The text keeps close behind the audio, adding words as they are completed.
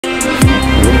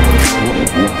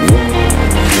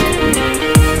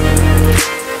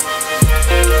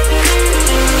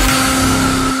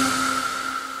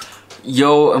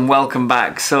Yo, and welcome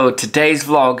back. So today's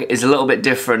vlog is a little bit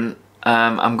different.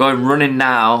 I'm going running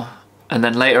now, and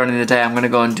then later on in the day I'm going to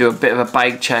go and do a bit of a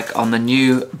bike check on the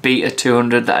new Beta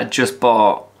 200 that I just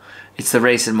bought. It's the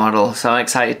racing model, so I'm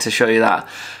excited to show you that.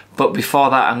 But before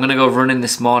that, I'm going to go running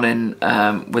this morning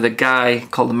with a guy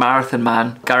called the Marathon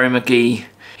Man, Gary McGee.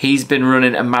 He's been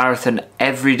running a marathon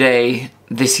every day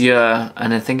this year,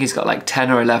 and I think he's got like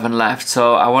 10 or 11 left,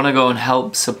 so I want to go and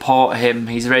help support him.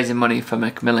 He's raising money for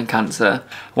Macmillan Cancer.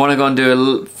 I want to go and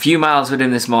do a few miles with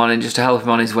him this morning just to help him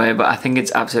on his way, but I think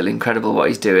it's absolutely incredible what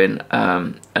he's doing,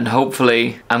 and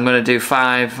hopefully I'm going to do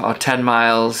 5 or 10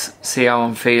 miles, see how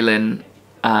I'm feeling,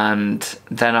 and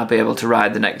then I'll be able to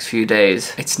ride the next few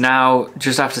days. It's now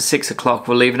just after 6 o'clock.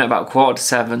 We're leaving at about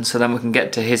 6:45, so then we can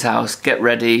get to his house, get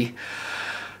ready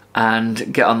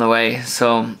and get on the way.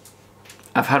 So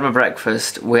I've had my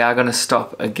breakfast. We are going to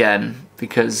stop again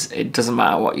because it doesn't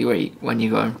matter what you eat when you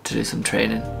go to do some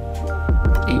training.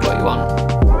 Eat what you want.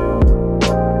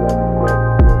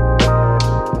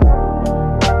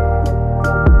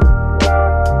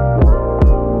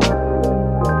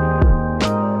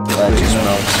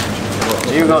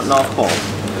 You got North Pole?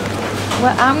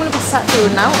 Well, I'm going to be sat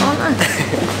doing now, aren't I?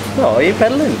 No, are you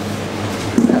pedalling?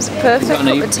 That's a perfect cup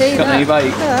of tea. Got an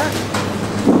e-bike.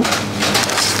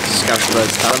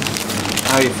 Scousebird's time.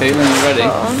 How are you feeling? You ready?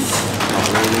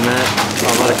 Not really, mate.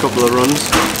 I've had a couple of runs.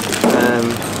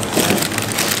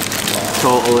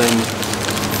 Totaling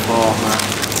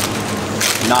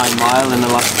 9 mile in the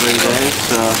last 3 days,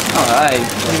 so... Alright,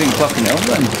 you've been clocking it up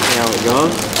then. See how it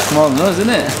goes. It's more than us,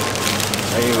 isn't it?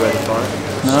 Are you ready for it?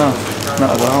 No,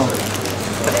 not at all.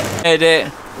 Hey,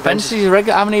 Bench,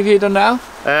 how many have you done now?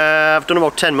 I've done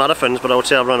about 10 marathons, but I would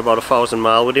say I've run about 1,000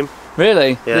 miles with him.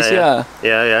 Really? Yeah, this year?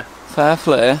 Yeah, yeah. Fair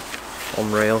play.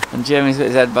 Unreal. And Jamie's got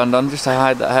his headband on just to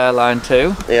hide that hairline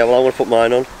too. Yeah, well I'm going to put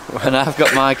mine on. And I've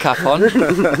got my cap on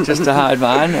just to hide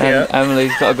mine. And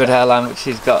Emily's got a good hairline, which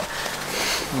she's got a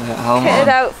helmet on. Kitted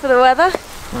out for the weather.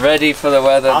 Ready for the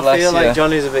weather, bless you. I feel like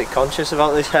Johnny's a bit conscious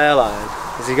about this hairline.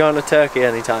 Is he going to Turkey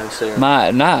anytime soon?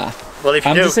 Nah. Well, if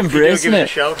you I'm do, just embracing give us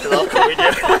a shout and I'll come with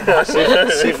you.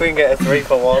 See if we can get a 3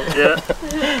 for 1. Yeah.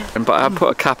 But I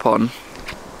put a cap on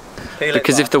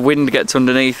because if the wind gets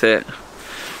underneath it,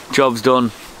 job's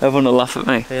done. Everyone will laugh at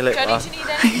me. Johnny, do you need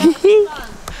anything?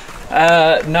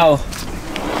 No.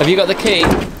 Have you got the key?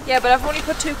 Yeah, but I've only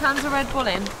put 2 cans of Red Bull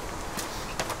in.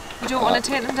 You don't want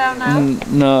to take them down now?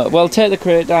 No. Well, take the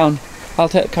crate down. I'll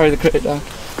carry the crate down.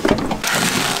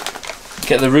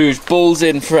 Get the Rouge Bulls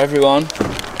in for everyone.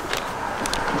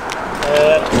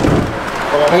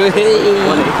 How you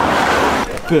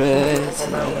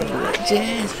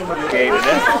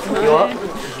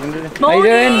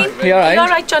doing? You alright? You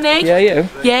alright, Johnny? Yeah, you?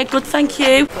 Yeah, good, thank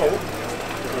you.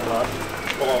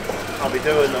 I'll be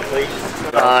doing at least.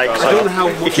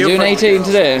 If you're doing 18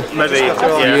 today? Maybe,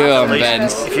 You are Ben.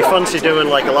 if you fancy doing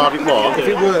like a lot more, if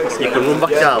it works, you can run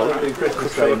back down. Do you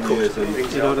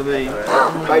know what I mean?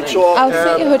 Right, so I'll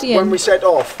fit your hoodie in. when we set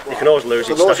off, You can always lose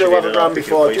for it. those stash who it in haven't and ran out if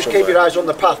before, you just put keep somewhere. your eyes on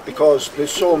the path because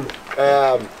there's some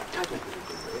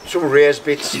raised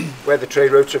bits where the tree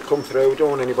roots have come through. We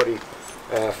don't want anybody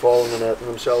falling and hurting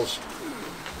themselves.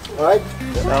 Alright?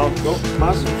 Go,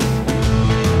 Maz.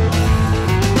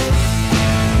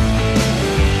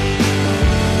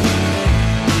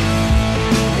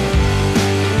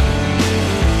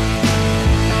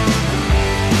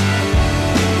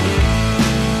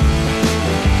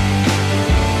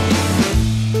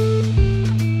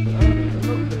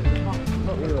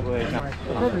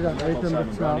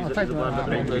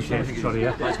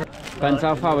 Ben,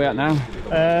 how far are we at now?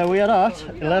 We are at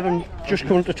 11, just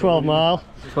coming to 12 mile.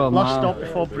 12 Last mile. stop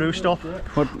before brew stop.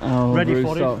 Ready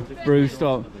for it. Brew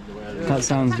stop. That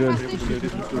sounds good.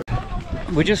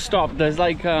 We just stopped. There's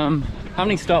like, how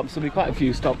many stops? There'll be quite a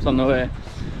few stops on the way.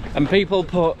 And people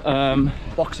put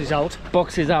Boxes out.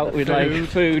 with like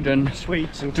food and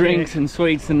Sweets and drinks cake. and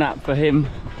sweets and that for him.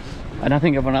 And I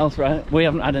think everyone else, right? We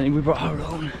haven't had any, we brought our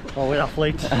own. Oh, we're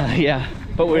athletes. Yeah,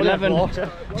 but we're Only have 11, water.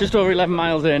 just over 11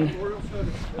 miles in.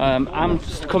 I'm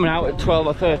just coming out at 12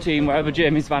 or 13, wherever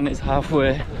Jamie's van is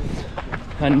halfway.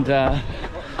 And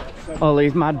all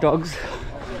these mad dogs,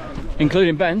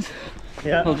 including Ben's,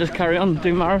 will just carry on,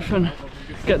 do marathon,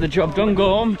 get the job done, go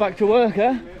home, back to work,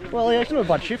 eh? Well, yeah, it's not a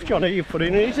bad shift, Johnny, you've put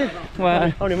in, is it?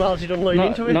 Well, how many miles have you done leading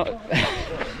into it?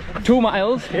 2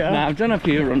 miles. Yeah. Nah, I've done a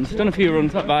few runs, not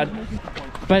bad.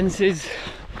 Ben's is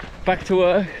back to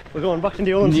work. We're going back to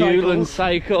Newland Newland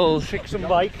cycles. Cycles. Fix some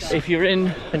bikes. If you're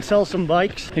in And sell some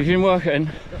bikes. If you're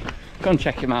working, go and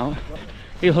check him out.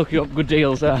 He'll hook you up. Good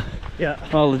deals there. Yeah.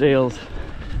 All the deals.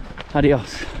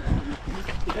 Adios.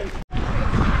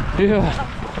 Yeah.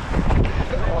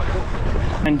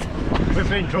 And We've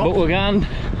been dropped. but we're going.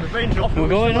 We've been dropped. We're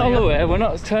going all the way. We're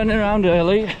not turning around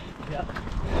early. Yeah.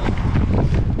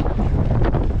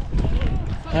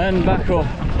 And back up.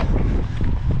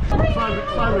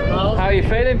 500 miles. How are you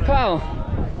feeling, pal?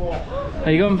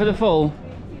 Are you going for the full?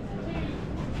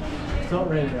 It's not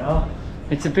really hard.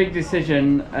 It's a big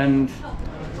decision, and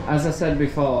as I said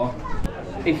before,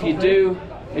 if you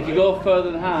go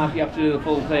further than half, you have to do the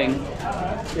full thing.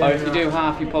 Or if you do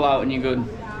half, you pull out and you're good.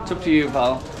 It's up to you,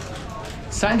 pal.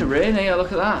 It's starting to rain here,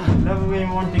 look at that. Never really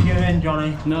wanted to give in,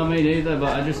 Johnny. No, me neither,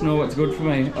 but I just know what's good for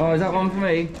me. Oh, is that one for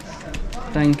me?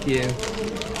 Thank you.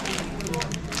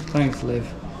 Thanks, Liv.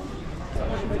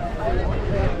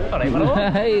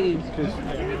 Hey.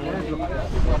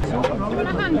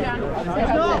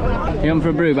 You on for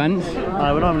a brew, Bence?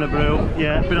 We're having a brew,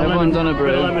 yeah. Everyone's on a brew.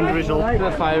 Bit of lemon drizzle.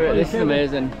 Gonna fire it. This is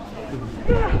amazing.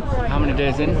 How many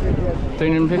days in?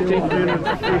 350?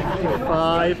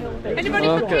 355. Anybody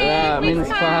Look for at that, mince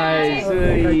pies.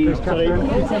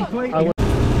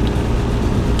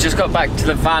 Just got back to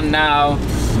the van now.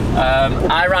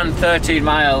 I ran 13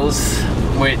 miles,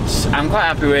 which I'm quite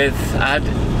happy with. I had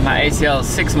my ACL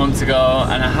 6 months ago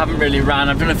and I haven't really ran.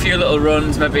 I've done a few little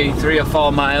runs, maybe 3 or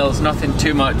 4 miles, nothing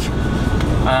too much.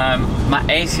 My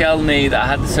ACL knee that I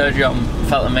had the surgery on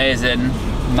felt amazing.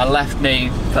 My left knee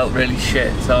felt really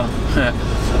shit, so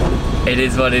it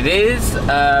is what it is.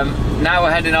 Now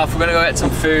we're heading off. We're gonna go get some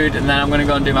food and then I'm gonna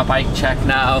go and do my bike check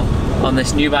now on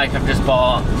this new bike I've just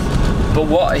bought. But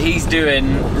what he's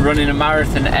doing, running a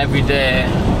marathon every day,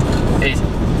 is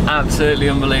absolutely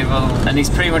unbelievable, and he's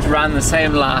pretty much ran the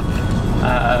same lap.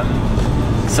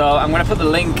 So I'm going to put the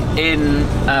link in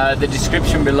the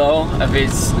description below of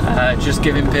his Just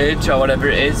Giving page or whatever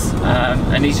it is,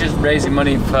 and he's just raising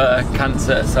money for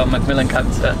cancer, so Macmillan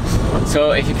Cancer.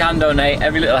 So if you can donate,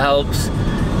 every little helps.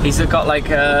 He's got like,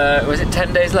 was it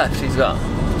 10 days left he's got?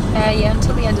 yeah,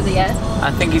 until the end of the year.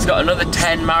 I think he's got another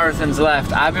 10 marathons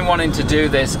left. I've been wanting to do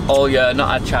this all year,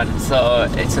 not had a chance, so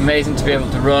it's amazing to be able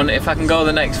to run. If I can go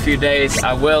the next few days,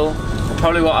 I will.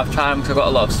 Probably won't have time because I've got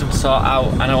a lot of stuff to sort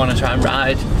out and I want to try and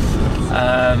ride.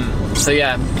 So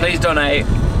yeah, please donate.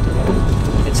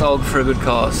 It's all for a good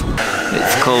cause.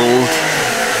 It's cold.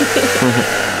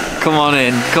 Come on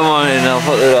in, I'll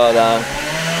put the door down.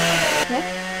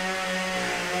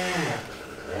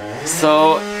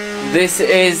 So, this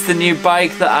is the new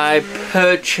bike that I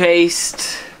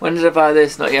purchased. When did I buy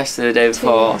this? Not yesterday, the day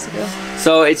before. 2 years ago.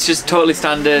 So it's just totally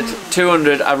standard,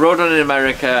 200. I rode on it in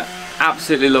America,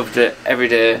 absolutely loved it every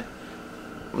day.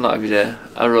 Not every day,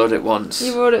 I rode it once.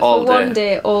 You rode it for one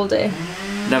day, all day.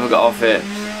 Never got off it.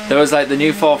 There was like the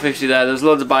new 450 there, there was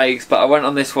loads of bikes, but I went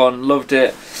on this one, loved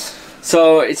it.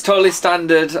 So it's totally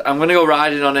standard. I'm gonna go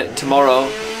riding on it tomorrow,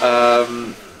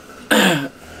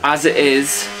 as it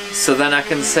is. So then I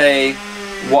can say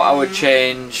what I would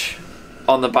change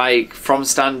on the bike from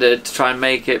standard to try and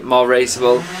make it more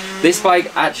raceable. This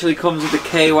bike actually comes with a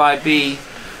KYB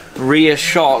rear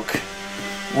shock,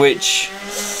 which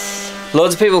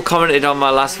loads of people commented on my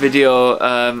last video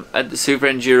at the Super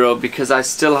Enduro because I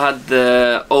still had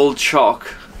the old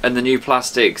shock and the new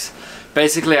plastics.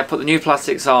 Basically I put the new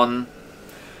plastics on,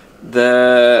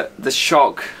 the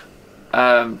shock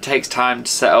takes time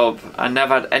to set up. I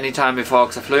never had any time before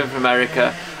because I flew in from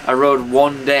America. I rode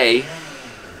one day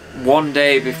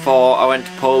before I went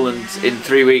to Poland in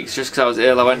 3 weeks just because I was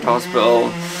ill. I went to hospital,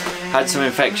 had some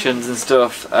infections and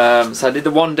stuff. So I did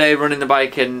the one day running the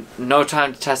bike in, no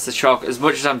time to test the shock. As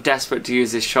much as I'm desperate to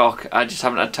use this shock, I just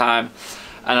haven't had time.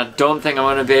 And I don't think I'm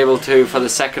going to be able to for the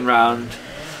second round.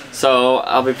 So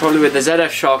I'll be probably with the ZF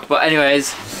shock, but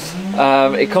anyways,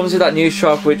 it comes with that new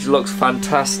shock which looks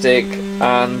fantastic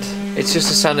and it's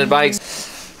just a standard bike.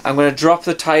 I'm going to drop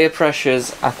the tyre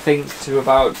pressures I think to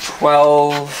about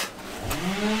 12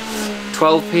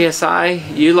 psi.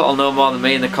 You lot will know more than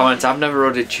me in the comments. I've never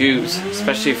rode tubes,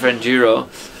 especially for enduro.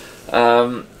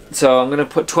 So I'm going to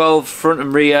put 12 front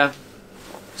and rear,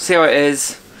 see how it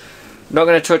is. Not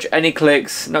going to touch any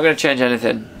clicks, not going to change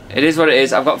anything. It is what it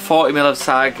is. I've got 40mm of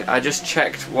sag. I just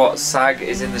checked what sag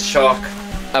is in the shock.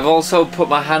 I've also put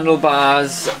my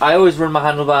handlebars, I always run my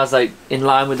handlebars like in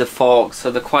line with the forks,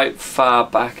 so they're quite far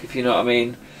back, if you know what I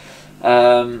mean.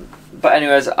 But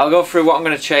anyways, I'll go through what I'm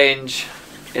going to change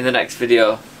in the next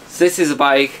video. So this is a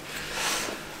bike.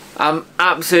 I'm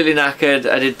absolutely knackered.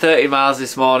 I did 30 miles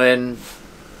this morning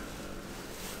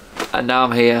and now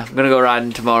I'm here. I'm going to go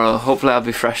riding tomorrow. Hopefully I'll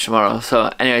be fresh tomorrow.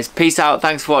 So anyways, peace out.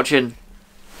 Thanks for watching.